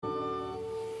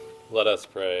Let us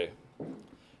pray.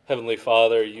 Heavenly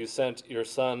Father, you sent your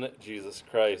Son, Jesus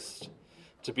Christ,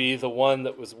 to be the one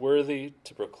that was worthy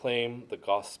to proclaim the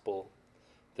gospel,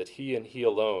 that he and he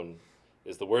alone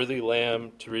is the worthy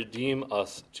Lamb to redeem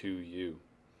us to you.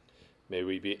 May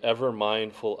we be ever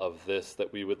mindful of this,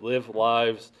 that we would live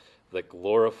lives that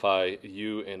glorify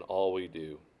you in all we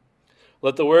do.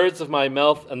 Let the words of my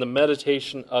mouth and the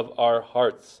meditation of our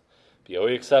hearts be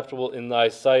always acceptable in thy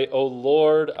sight, O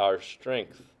Lord, our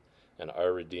strength and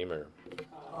our Redeemer.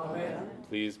 Amen.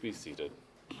 Please be seated.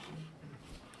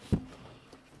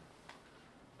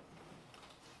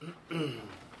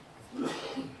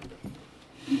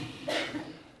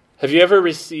 Have you ever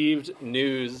received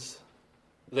news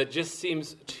that just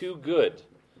seems too good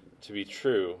to be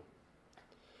true,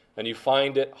 and you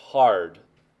find it hard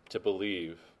to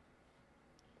believe?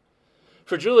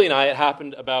 For Julie and I, it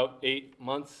happened about 8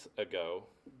 months ago.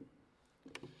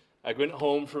 I went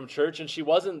home from church and she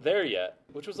wasn't there yet,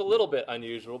 which was a little bit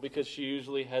unusual because she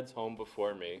usually heads home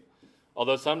before me.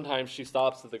 Although sometimes she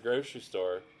stops at the grocery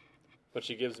store, but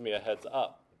she gives me a heads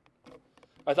up.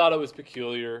 I thought it was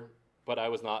peculiar, but I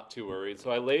was not too worried. So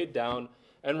I laid down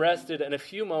and rested, and a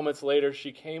few moments later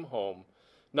she came home,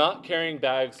 not carrying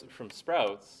bags from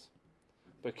Sprouts,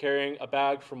 but carrying a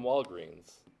bag from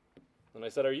Walgreens. And I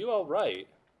said, "Are you all right?"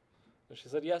 And she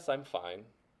said, "Yes, I'm fine."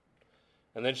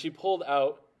 And then she pulled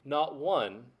out not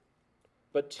one,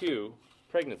 but 2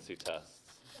 pregnancy tests.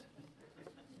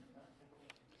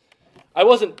 I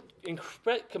wasn't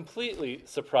completely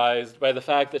surprised by the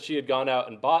fact that she had gone out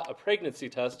and bought a pregnancy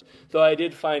test, though I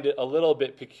did find it a little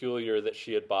bit peculiar that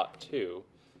she had bought 2.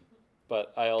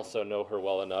 But I also know her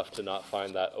well enough to not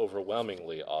find that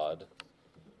overwhelmingly odd.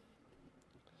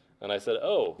 And I said,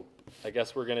 "Oh, I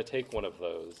guess we're going to take one of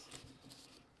those."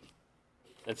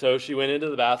 And so she went into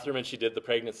the bathroom and she did the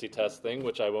pregnancy test thing,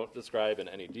 which I won't describe in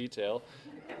any detail,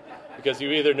 because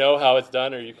you either know how it's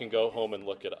done or you can go home and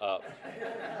look it up.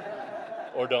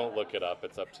 Or don't look it up,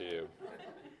 it's up to you.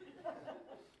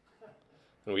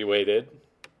 And we waited,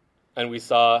 and we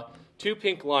saw 2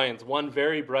 pink lines, one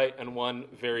very bright and one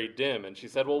very dim. And she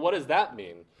said, "Well, what does that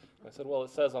mean?" I said, "Well,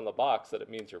 it says on the box that it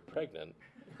means you're pregnant."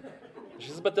 And she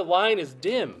said, "But the line is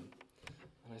dim."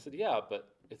 And I said, "Yeah, but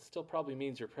it still probably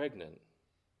means you're pregnant."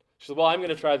 She said, "Well, I'm going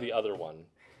to try the other one."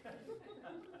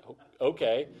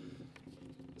 Okay.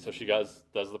 So she does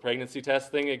the pregnancy test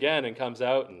thing again and comes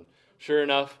out, and sure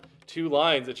enough, 2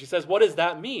 lines. And she says, "What does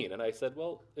that mean?" And I said,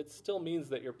 "Well, it still means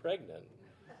that you're pregnant."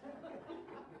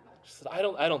 She said, I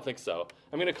don't think so.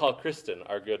 I'm going to call Kristen,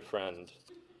 our good friend."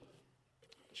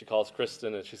 She calls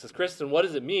Kristen, and she says, "Kristen, what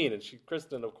does it mean?" And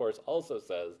Kristen, of course, also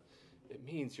says, "It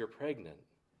means you're pregnant."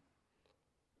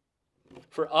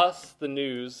 For us, the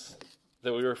news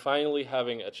that we were finally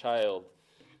having a child,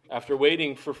 after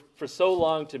waiting for so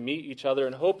long to meet each other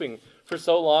and hoping for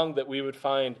so long that we would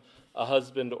find a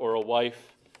husband or a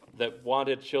wife that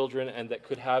wanted children and that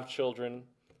could have children,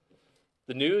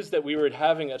 the news that we were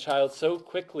having a child so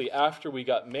quickly after we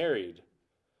got married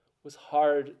was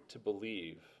hard to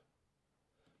believe,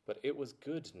 but it was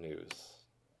good news.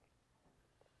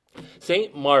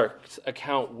 St. Mark's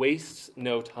account wastes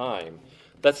no time.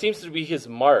 That seems to be his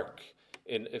mark,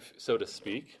 if so to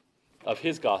speak, of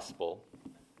his gospel.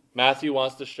 Matthew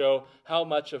wants to show how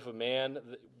much of a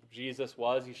man Jesus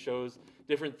was. He shows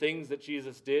different things that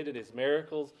Jesus did in his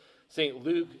miracles. St.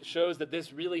 Luke shows that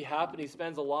this really happened. He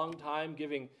spends a long time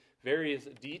giving various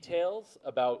details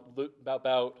about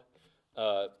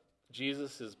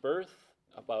Jesus' birth,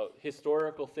 about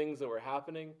historical things that were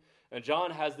happening. And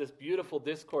John has this beautiful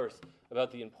discourse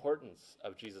about the importance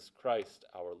of Jesus Christ,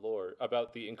 our Lord,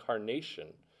 about the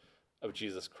incarnation of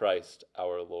Jesus Christ,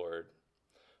 our Lord.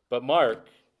 But Mark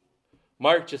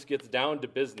just gets down to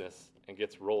business and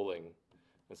gets rolling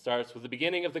and starts with the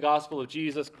beginning of the gospel of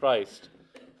Jesus Christ,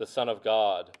 the Son of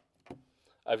God.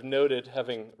 I've noted,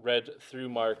 having read through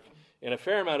Mark in a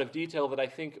fair amount of detail, that I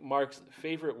think Mark's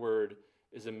favorite word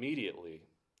is immediately.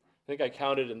 I think I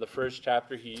counted in the first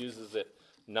chapter he uses it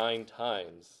 9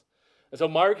 times. And so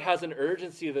Mark has an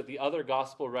urgency that the other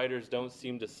gospel writers don't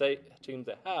seem to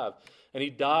have. And he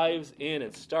dives in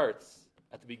and starts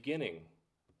at the beginning,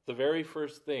 the very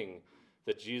first thing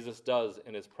that Jesus does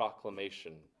in his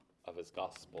proclamation of his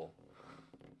gospel.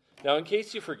 Now, in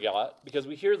case you forgot, because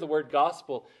we hear the word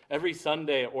gospel every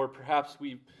Sunday, or perhaps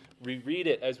we reread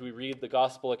it as we read the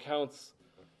gospel accounts,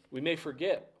 we may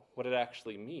forget what it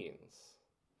actually means.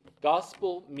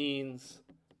 Gospel means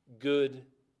good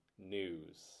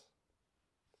news.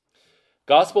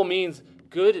 Gospel means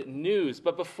good news.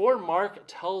 But before Mark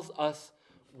tells us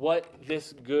what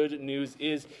this good news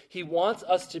is, he wants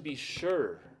us to be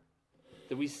sure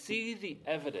that we see the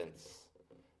evidence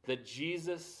that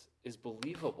Jesus is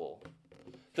believable,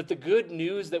 that the good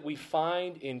news that we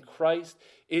find in Christ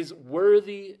is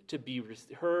worthy to be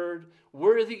heard,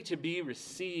 worthy to be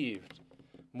received.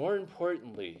 More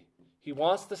importantly, he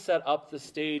wants to set up the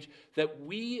stage that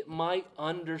we might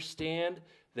understand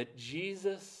that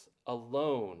Jesus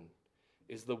alone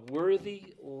is the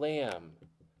worthy Lamb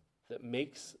that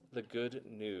makes the good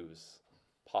news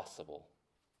possible.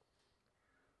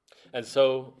 And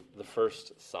so, the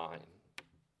first sign,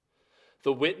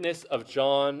 the witness of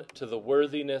John to the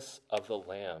worthiness of the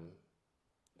Lamb.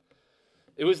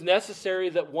 It was necessary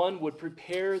that one would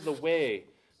prepare the way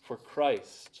for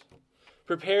Christ.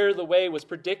 Prepare the way was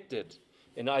predicted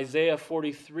in Isaiah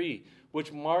 43,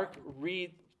 which Mark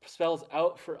spells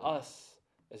out for us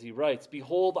as he writes,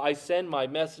 "Behold, I send my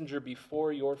messenger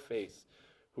before your face,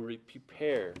 who will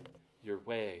prepare your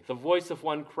way. The voice of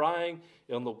one crying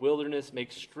in the wilderness,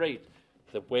 make straight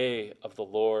the way of the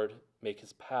Lord, make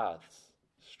his paths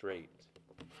straight."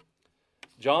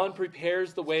 John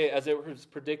prepares the way as it was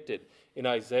predicted in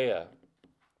Isaiah.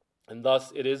 And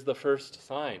thus it is the first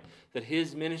sign that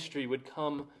his ministry would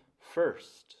come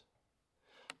first.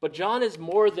 But John is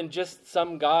more than just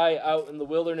some guy out in the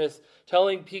wilderness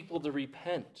telling people to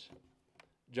repent.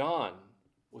 John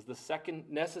was the second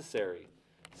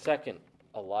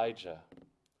Elijah.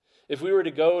 If we were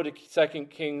to go to 2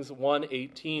 Kings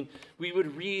 1:18, we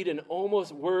would read an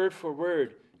almost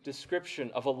word-for-word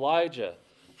description of Elijah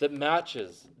that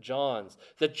matches John's.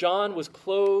 That John was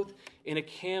clothed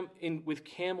with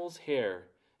camel's hair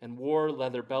and wore a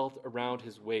leather belt around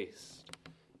his waist,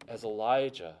 as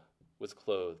Elijah was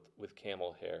clothed with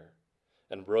camel hair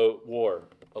and wore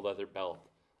a leather belt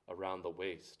around the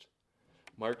waist.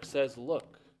 Mark says,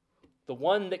 look, the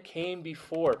one that came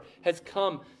before has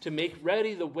come to make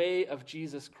ready the way of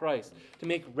Jesus Christ, to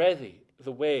make ready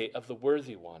the way of the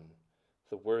worthy one,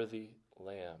 the worthy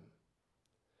Lamb.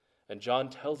 And John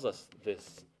tells us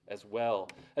this as well,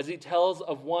 as he tells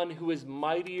of one who is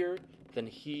mightier than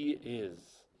he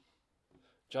is.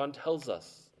 John tells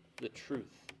us the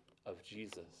truth of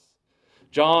Jesus.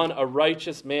 John, a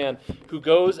righteous man who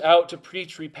goes out to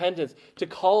preach repentance, to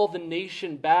call the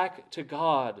nation back to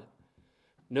God,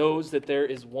 knows that there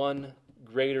is one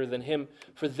greater than him,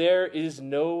 for there is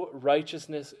no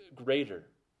righteousness greater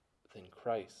than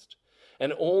Christ.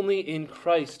 And only in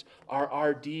Christ are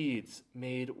our deeds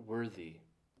made worthy.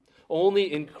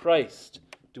 Only in Christ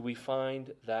do we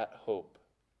find that hope.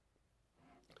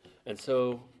 And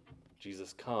so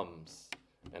Jesus comes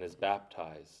and is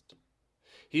baptized.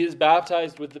 He is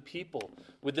baptized with the people,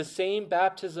 with the same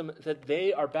baptism that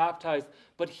they are baptized,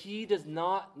 but he does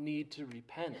not need to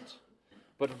repent,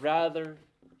 but rather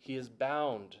he is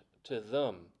bound to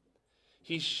them.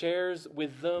 He shares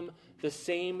with them the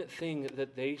same thing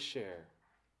that they share.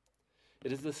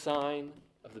 It is the sign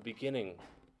of the beginning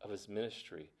of his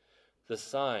ministry, the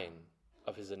sign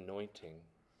of his anointing.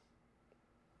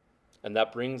 And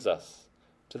that brings us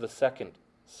to the second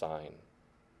sign.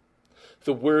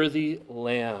 The worthy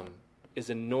Lamb is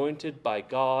anointed by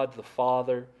God the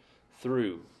Father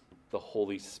through the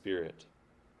Holy Spirit.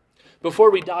 Before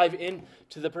we dive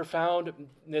into the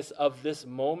profoundness of this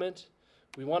moment,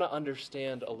 we want to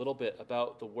understand a little bit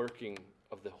about the working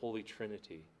of the Holy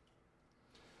Trinity.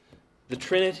 The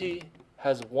Trinity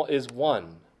is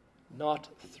one, not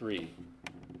three.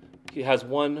 He has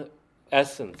one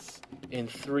essence in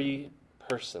three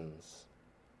persons.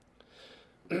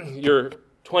 Your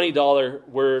 $20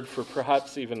 word for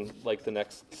perhaps even like the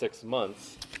next 6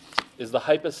 months is the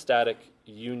hypostatic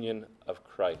union of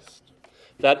Christ.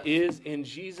 That is, in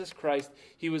Jesus Christ,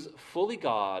 he was fully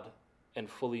God and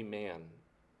fully man.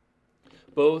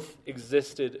 Both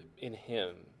existed in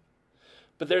him.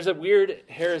 But there's a weird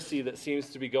heresy that seems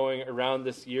to be going around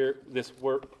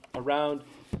around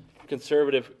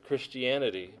conservative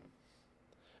Christianity.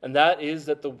 And that is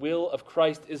that the will of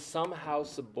Christ is somehow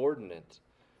subordinate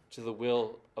to the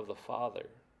will of the Father.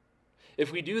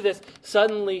 If we do this,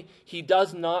 suddenly he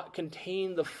does not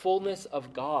contain the fullness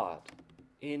of God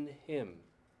in him,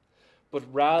 but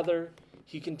rather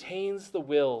he contains the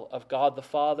will of God the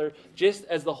Father, just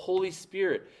as the Holy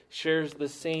Spirit shares the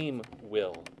same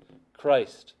will.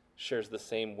 Christ shares the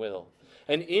same will.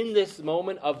 And in this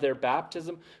moment of their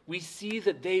baptism, we see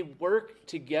that they work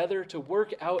together to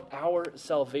work out our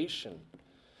salvation.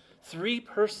 Three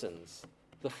persons,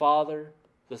 the Father,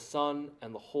 the Son,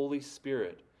 and the Holy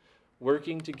Spirit,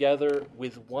 working together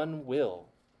with one will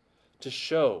to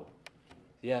show,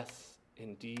 yes,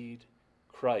 indeed,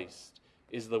 Christ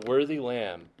is the worthy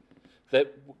Lamb,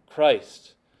 that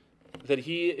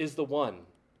he is the one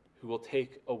who will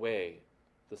take away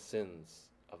the sins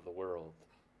of the world.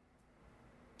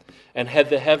 and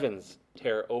the heavens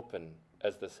tear open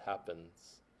as this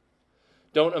happens.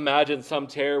 Don't imagine some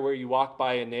tear where you walk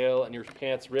by a nail and your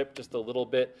pants rip just a little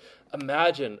bit.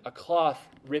 Imagine a cloth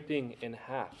ripping in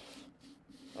half.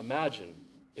 Imagine,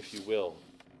 if you will,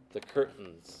 the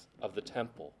curtains of the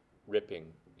temple ripping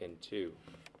in two.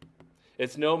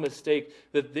 It's no mistake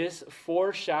that this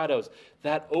foreshadows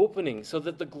that opening so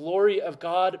that the glory of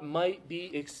God might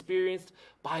be experienced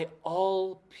by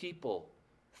all people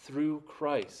through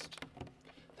Christ.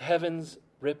 The heavens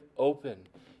rip open,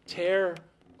 tear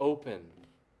open,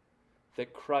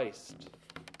 that Christ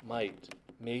might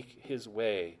make his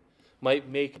way, might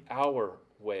make our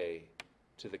way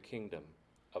to the kingdom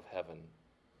of heaven.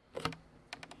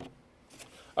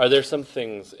 Are there some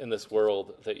things in this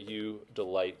world that you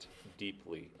delight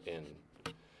deeply in?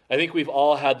 I think we've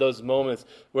all had those moments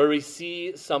where we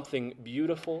see something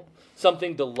beautiful,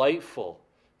 something delightful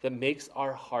that makes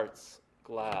our hearts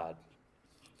glad.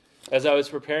 As I was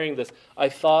preparing this, I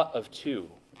thought of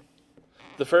two.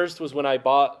 The first was when I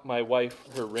bought my wife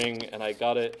her ring, and I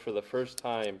got it for the first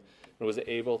time and was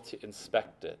able to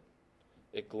inspect it.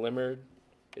 It glimmered,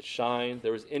 it shined,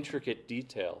 there was intricate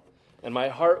detail. And my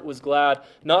heart was glad,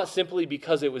 not simply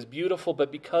because it was beautiful,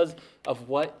 but because of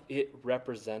what it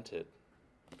represented.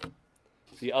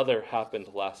 The other happened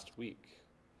last week,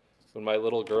 when my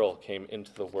little girl came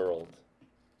into the world,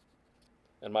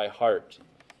 and my heart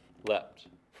leapt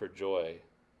for joy.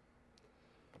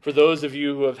 For those of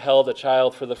you who have held a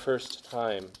child for the first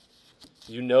time,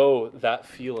 you know that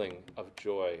feeling of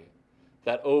joy,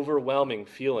 that overwhelming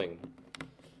feeling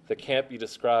that can't be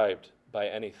described by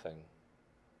anything.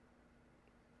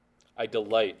 I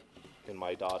delight in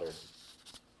my daughter.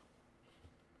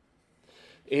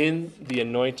 In the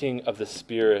anointing of the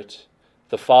Spirit,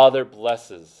 the Father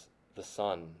blesses the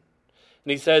Son.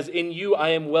 And he says, "In you I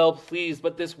am well pleased,"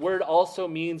 but this word also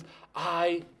means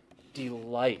I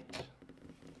delight.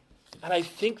 And I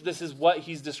think this is what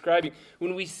he's describing.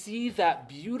 When we see that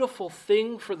beautiful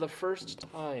thing for the first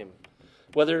time,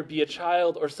 whether it be a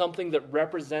child or something that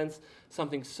represents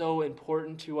something so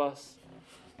important to us,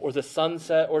 or the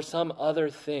sunset or some other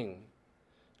thing,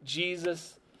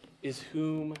 Jesus is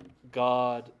whom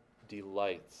God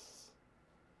delights.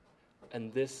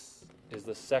 And this is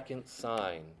the second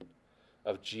sign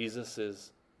of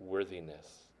Jesus'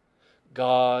 worthiness.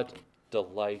 God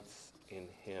delights in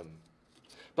him.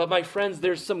 But my friends,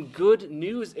 there's some good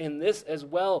news in this as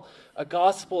well, a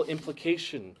gospel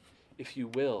implication, if you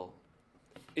will.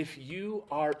 If you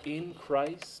are in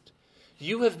Christ,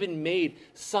 you have been made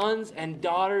sons and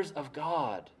daughters of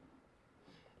God.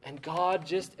 And God,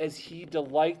 just as he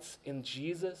delights in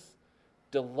Jesus,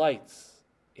 delights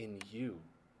in you.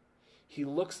 He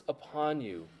looks upon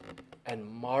you and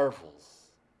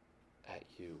marvels at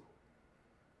you.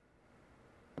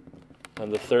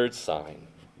 And the third sign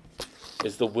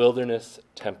is the wilderness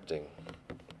tempting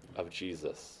of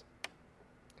Jesus.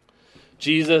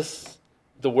 Jesus,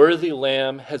 the worthy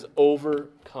Lamb, has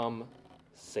overcome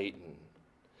Satan.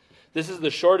 This is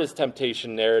the shortest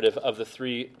temptation narrative of the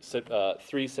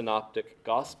three synoptic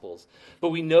Gospels. But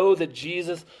we know that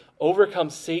Jesus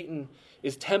overcomes Satan,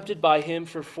 is tempted by him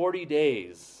for 40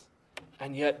 days,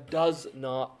 and yet does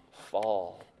not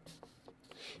fall.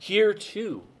 Here,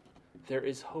 too, there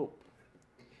is hope.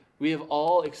 We have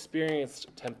all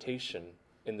experienced temptation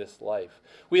in this life.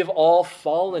 We have all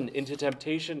fallen into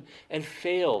temptation and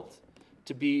failed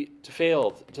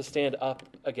to stand up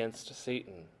against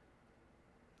Satan.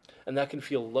 And that can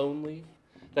feel lonely,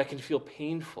 that can feel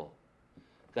painful,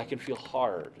 that can feel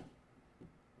hard.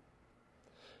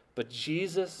 But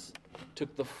Jesus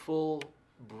took the full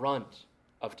brunt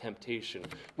of temptation.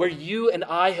 Where you and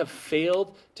I have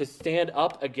failed to stand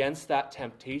up against that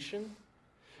temptation,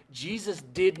 Jesus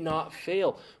did not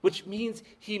fail, which means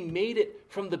he made it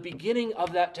from the beginning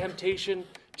of that temptation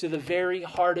to the very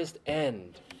hardest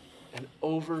end and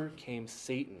overcame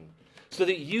Satan, so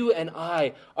that you and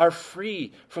I are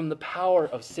free from the power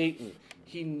of Satan.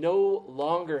 He no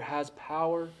longer has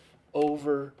power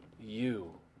over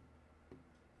you.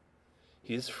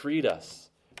 He has freed us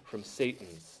from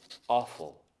Satan's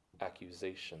awful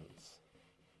accusations.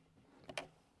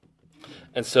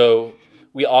 And so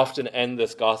we often end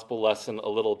this gospel lesson a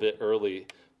little bit early,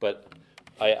 but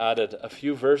I added a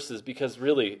few verses because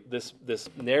really this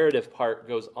narrative part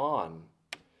goes on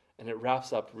and it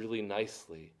wraps up really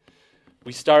nicely.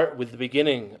 We start with the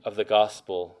beginning of the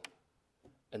gospel,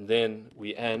 and then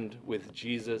we end with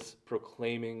Jesus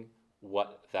proclaiming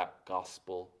what that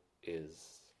gospel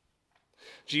is.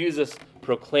 Jesus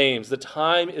proclaims, the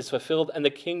time is fulfilled and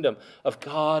the kingdom of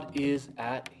God is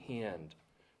at hand.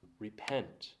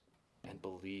 Repent and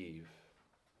believe.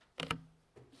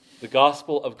 The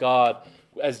gospel of God,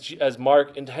 as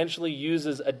Mark intentionally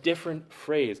uses a different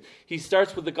phrase. He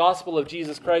starts with the gospel of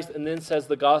Jesus Christ and then says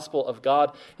the gospel of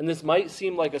God. And this might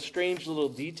seem like a strange little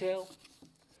detail,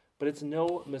 but it's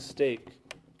no mistake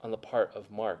on the part of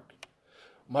Mark.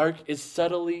 Mark is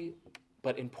subtly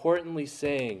but importantly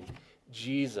saying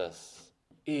Jesus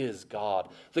is God.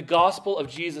 The gospel of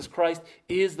Jesus Christ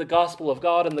is the gospel of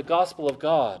God, and the gospel of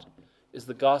God is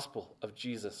the gospel of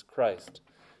Jesus Christ,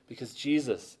 because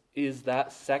Jesus is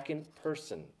that second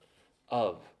person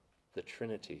of the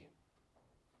Trinity.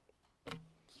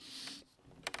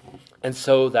 And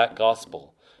so that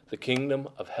gospel, the kingdom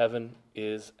of heaven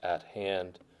is at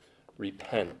hand.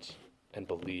 Repent and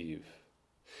believe.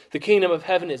 The kingdom of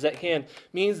heaven is at hand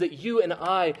means that you and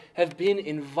I have been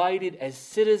invited as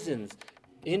citizens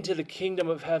into the kingdom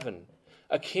of heaven,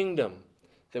 a kingdom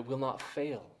that will not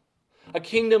fail, a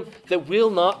kingdom that will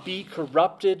not be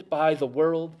corrupted by the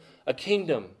world, a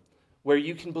kingdom where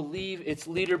you can believe its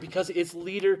leader because its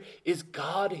leader is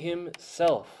God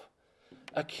himself,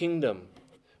 a kingdom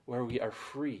where we are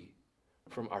free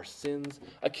from our sins,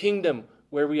 a kingdom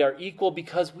where we are equal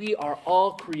because we are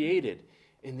all created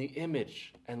in the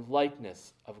image and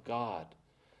likeness of God,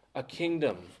 a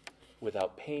kingdom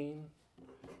without pain,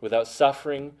 without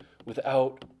suffering,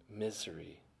 without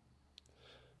misery.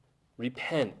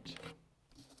 Repent.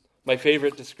 My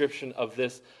favorite description of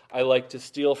this I like to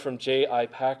steal from J.I.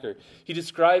 Packer. He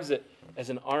describes it as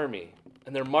an army,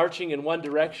 and they're marching in one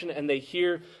direction, and they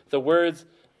hear the words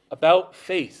about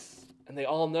face, and they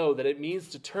all know that it means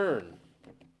to turn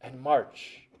and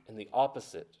march in the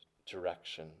opposite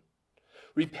direction.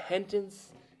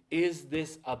 Repentance is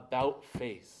this about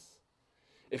face.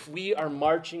 If we are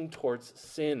marching towards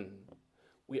sin,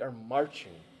 we are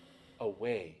marching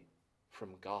away from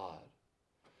God.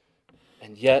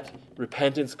 And yet,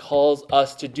 repentance calls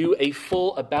us to do a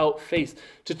full about face,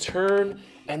 to turn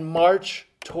and march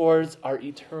towards our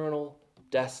eternal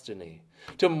destiny,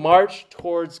 to march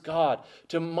towards God,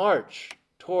 to march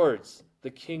towards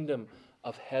the kingdom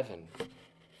of heaven.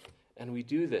 And we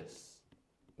do this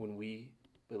when we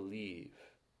believe.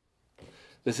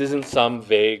 This isn't some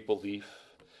vague belief.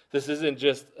 This isn't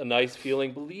just a nice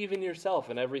feeling. Believe in yourself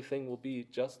and everything will be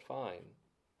just fine.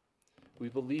 We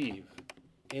believe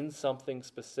in something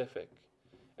specific,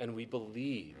 and we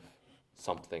believe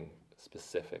something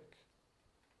specific.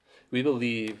 We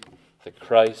believe that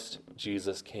Christ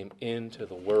Jesus came into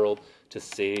the world to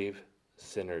save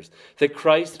sinners, that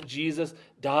Christ Jesus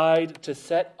died to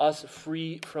set us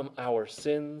free from our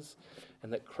sins,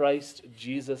 and that Christ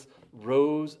Jesus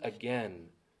rose again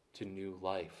to new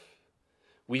life.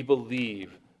 We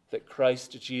believe that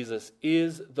Christ Jesus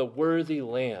is the worthy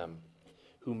Lamb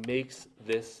who makes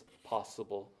this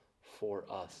possible for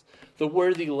us. The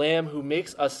worthy Lamb who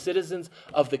makes us citizens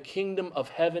of the kingdom of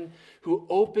heaven, who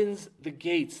opens the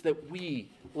gates that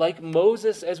we, like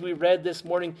Moses as we read this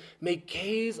morning, may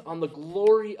gaze on the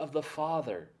glory of the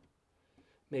Father,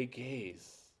 may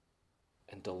gaze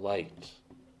and delight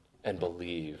and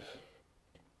believe.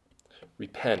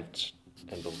 Repent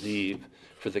and believe,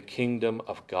 for the kingdom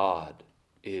of God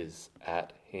is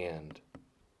at hand.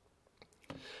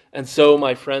 And so,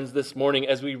 my friends, this morning,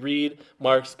 as we read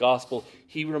Mark's gospel,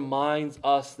 he reminds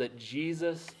us that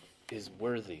Jesus is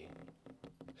worthy.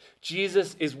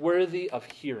 Jesus is worthy of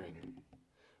hearing.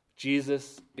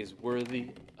 Jesus is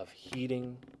worthy of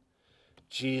heeding.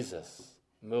 Jesus,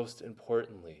 most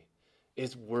importantly,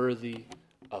 is worthy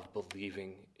of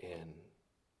believing in.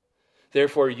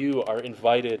 Therefore, you are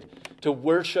invited to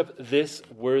worship this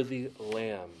worthy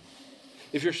Lamb.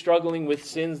 If you're struggling with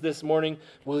sins this morning,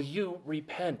 will you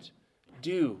repent,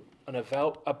 do an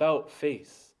about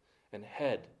face, and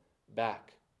head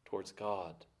back towards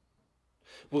God?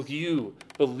 Will you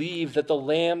believe that the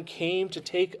Lamb came to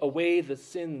take away the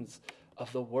sins of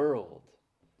the world,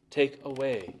 take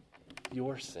away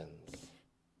your sins?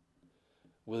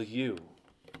 Will you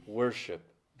worship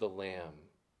the Lamb?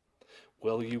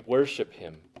 Will you worship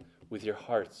him with your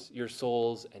hearts, your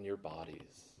souls, and your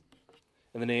bodies?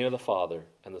 In the name of the Father,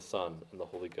 and the Son, and the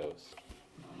Holy Ghost.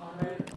 Amen.